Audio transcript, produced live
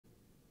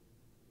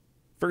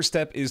First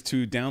step is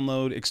to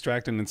download,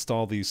 extract, and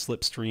install the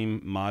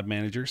Slipstream mod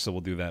manager. So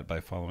we'll do that by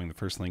following the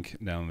first link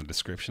down in the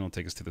description. It'll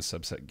take us to the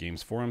Subset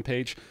Games forum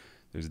page.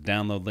 There's a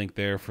download link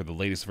there for the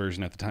latest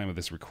version at the time of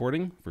this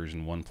recording,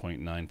 version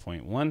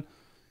 1.9.1.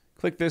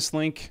 Click this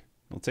link.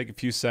 It'll take a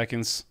few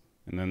seconds,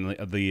 and then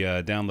the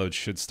download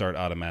should start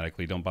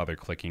automatically. Don't bother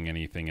clicking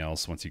anything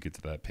else once you get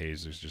to that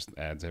page. There's just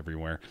ads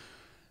everywhere.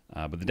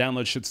 But the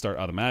download should start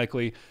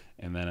automatically,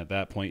 and then at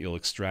that point you'll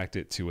extract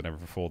it to whatever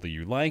folder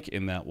you like,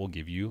 and that will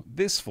give you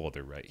this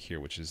folder right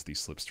here, which is the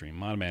Slipstream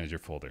Mod Manager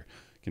folder.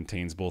 It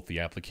contains both the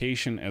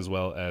application as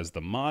well as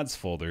the mods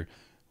folder,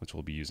 which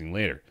we'll be using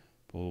later.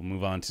 We'll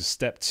move on to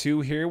step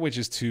 2 here, which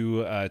is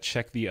to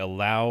check the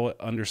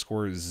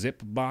allow_zip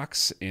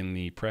box in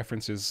the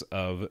preferences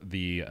of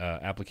the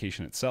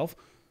application itself.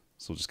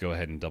 So we'll just go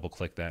ahead and double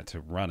click that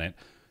to run it.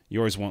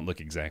 Yours won't look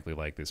exactly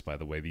like this, by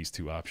the way. These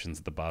two options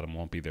at the bottom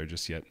won't be there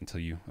just yet until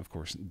you, of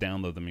course,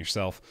 download them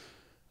yourself.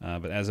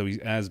 But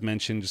as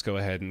mentioned, just go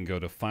ahead and go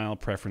to File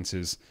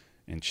Preferences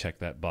and check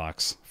that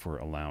box for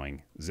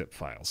allowing zip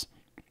files.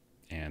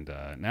 And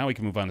now we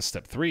can move on to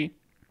step 3,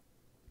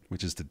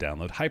 which is to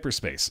download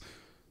Hyperspace.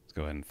 Let's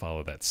go ahead and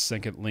follow that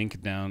second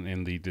link down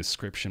in the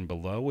description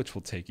below, which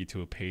will take you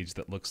to a page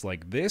that looks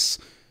like this.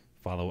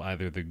 Follow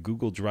either the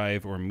Google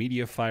Drive or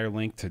Mediafire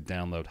link to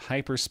download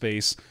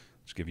Hyperspace,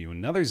 which give you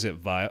another zip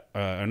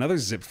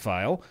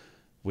file,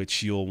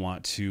 which you'll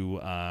want to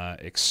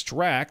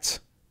extract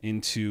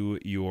into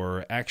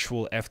your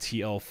actual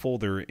FTL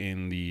folder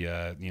in the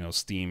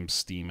Steam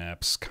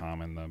apps,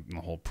 common, the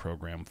whole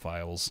program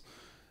files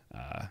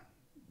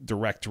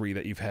directory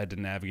that you've had to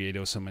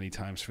navigate so many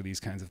times for these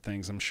kinds of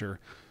things, I'm sure.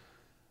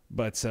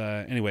 But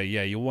anyway,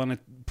 yeah, you'll want to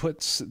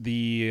put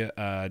the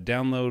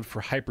download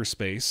for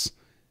Hyperspace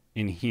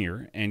in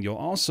here, and you'll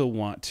also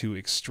want to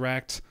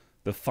extract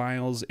the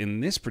files in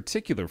this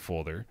particular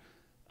folder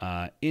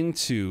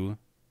into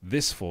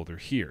this folder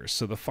here.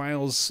 So the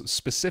files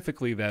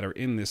specifically that are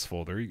in this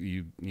folder,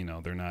 you know,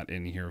 they're not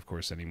in here, of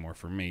course, anymore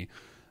for me,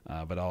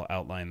 but I'll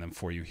outline them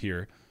for you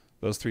here.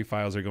 Those 3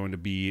 files are going to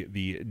be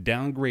the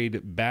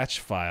Downgrade batch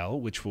file,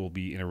 which we'll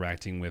be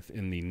interacting with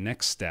in the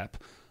next step,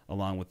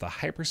 along with the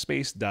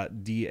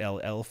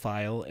hyperspace.dll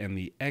file and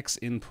the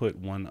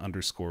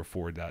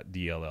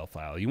xinput1_4.dll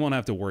file. You won't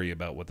have to worry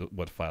about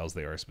what files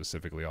they are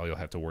specifically. All you'll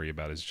have to worry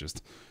about is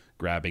just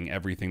grabbing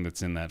everything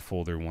that's in that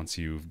folder once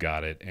you've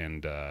got it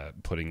and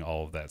putting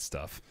all of that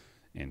stuff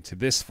into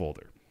this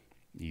folder.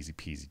 Easy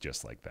peasy,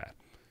 just like that.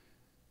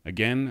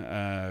 Again,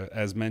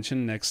 as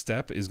mentioned, next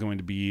step is going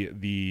to be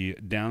the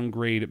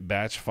Downgrade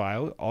batch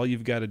file. All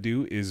you've got to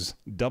do is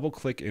double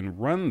click and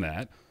run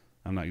that.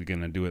 I'm not going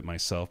to do it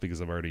myself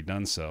because I've already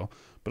done so.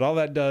 But all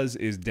that does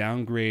is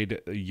downgrade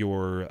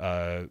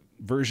your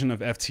version of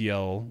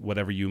FTL,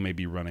 whatever you may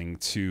be running,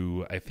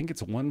 to, I think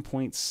it's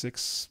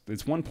 1.6,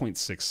 it's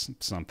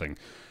 1.6 something,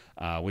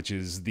 which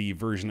is the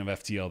version of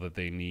FTL that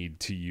they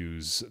need to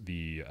use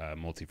the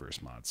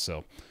Multiverse mods.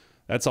 So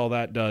that's all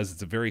that does.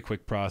 It's a very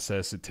quick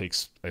process. It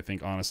takes, I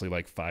think, honestly,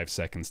 like 5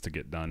 seconds to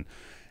get done.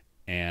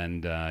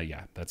 And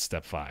yeah, that's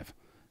step 5.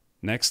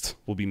 Next,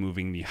 we'll be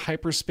moving the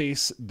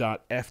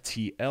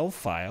hyperspace.ftl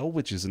file,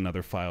 which is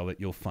another file that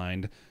you'll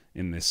find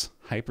in this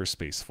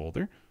Hyperspace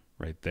folder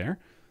right there.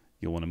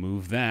 You'll want to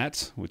move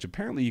that, which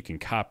apparently you can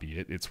copy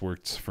it. It's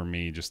worked for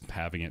me just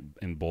having it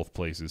in both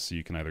places, so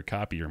you can either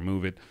copy or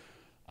move it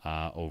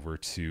over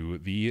to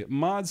the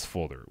mods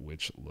folder,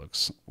 which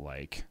looks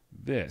like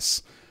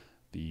this.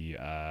 The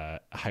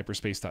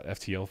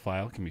hyperspace.ftl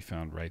file can be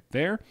found right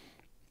there,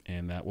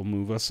 and that will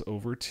move us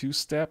over to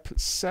step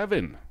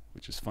 7,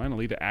 which is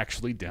finally to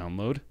actually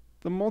download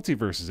the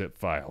Multiverse zip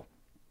file.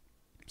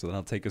 So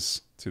that'll take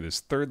us to this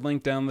third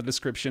link down in the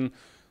description,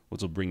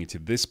 which will bring you to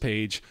this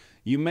page.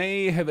 You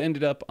may have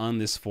ended up on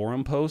this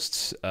forum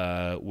post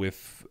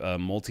with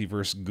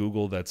Multiverse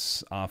Google.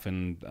 That's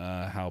often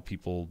how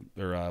people,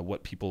 or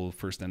what people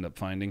first end up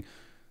finding.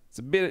 It's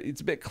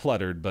a bit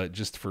cluttered, but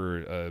just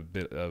for a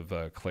bit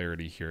of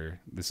clarity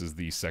here, this is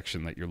the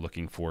section that you're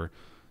looking for.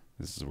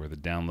 This is where the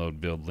download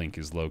build link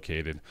is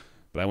located.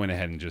 But I went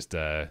ahead and just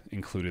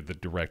included the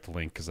direct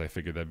link because I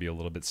figured that'd be a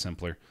little bit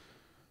simpler.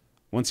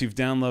 Once you've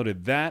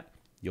downloaded that,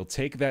 you'll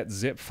take that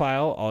zip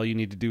file. All you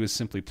need to do is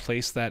simply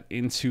place that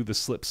into the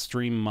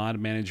Slipstream Mod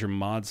Manager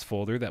mods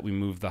folder that we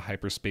moved the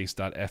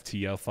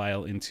hyperspace.ftl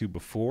file into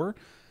before.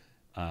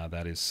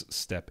 That is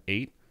step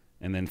 8.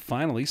 And then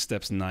finally,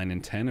 steps 9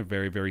 and 10 are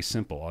very, very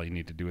simple. All you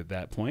need to do at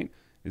that point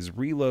is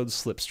reload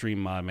Slipstream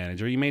Mod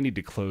Manager. You may need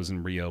to close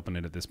and reopen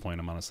it at this point.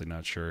 I'm honestly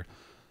not sure.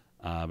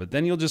 But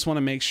then you'll just want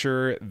to make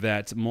sure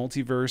that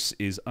Multiverse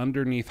is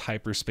underneath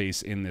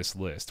Hyperspace in this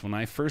list. When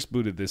I first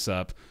booted this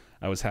up,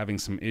 I was having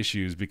some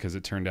issues because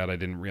it turned out I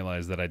didn't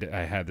realize that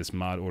I had this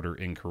mod order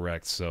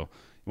incorrect. So you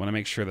want to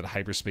make sure that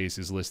Hyperspace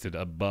is listed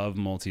above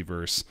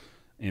Multiverse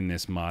in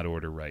this mod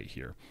order right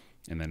here.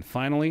 And then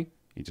finally,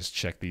 you just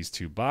check these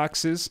 2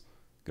 boxes.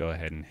 Go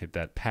ahead and hit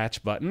that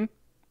patch button,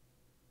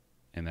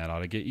 and that ought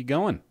to get you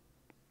going.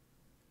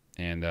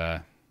 And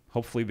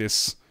hopefully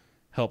this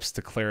helps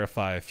to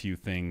clarify a few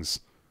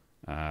things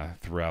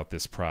throughout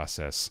this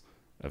process.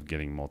 of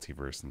getting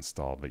Multiverse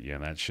installed. But yeah,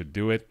 that should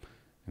do it.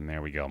 And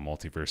there we go,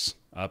 Multiverse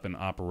up and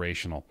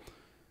operational.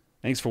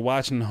 Thanks for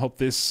watching. Hope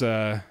this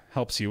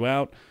helps you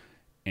out.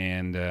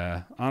 And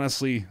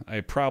honestly,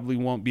 I probably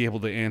won't be able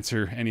to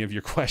answer any of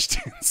your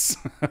questions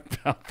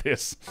about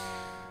this.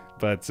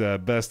 But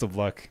best of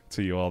luck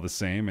to you all the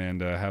same, and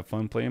have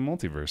fun playing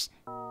Multiverse.